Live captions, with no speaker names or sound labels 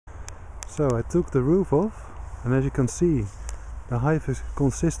So I took the roof off, and as you can see, the hive is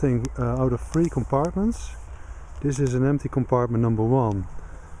consisting out of 3 compartments. This is an empty compartment number 1,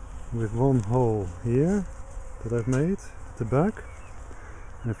 with 1 hole here that I've made at the back,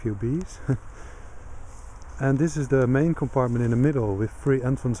 and a few bees. And this is the main compartment in the middle, with 3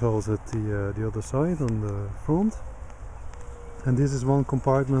 entrance holes at the other side on the front. And this is 1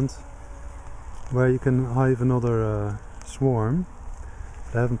 compartment where you can hive another swarm.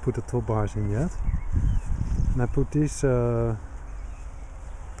 I haven't put the top bars in yet. And I put these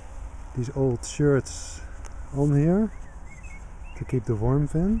old shirts on here to keep the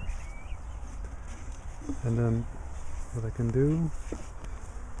warmth in. And then what I can do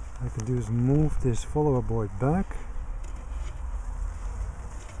is move this follower board back,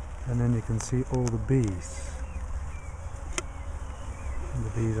 and then you can see all the bees. And the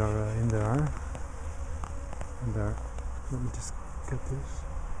bees are in there. And there. Let me just get this.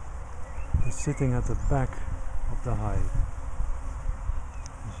 They're sitting at the back of the hive,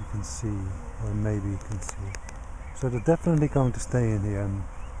 as you can see, or maybe you can see. So they're definitely going to stay in here and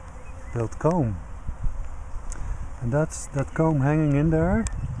build comb. And that comb hanging in there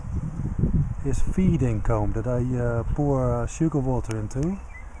is feeding comb that I pour sugar water into,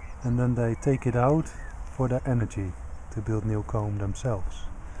 and then they take it out for their energy to build new comb themselves.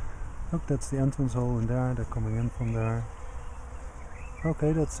 Look, that's the entrance hole in there, they're coming in from there.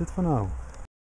 Okay, that's it for now.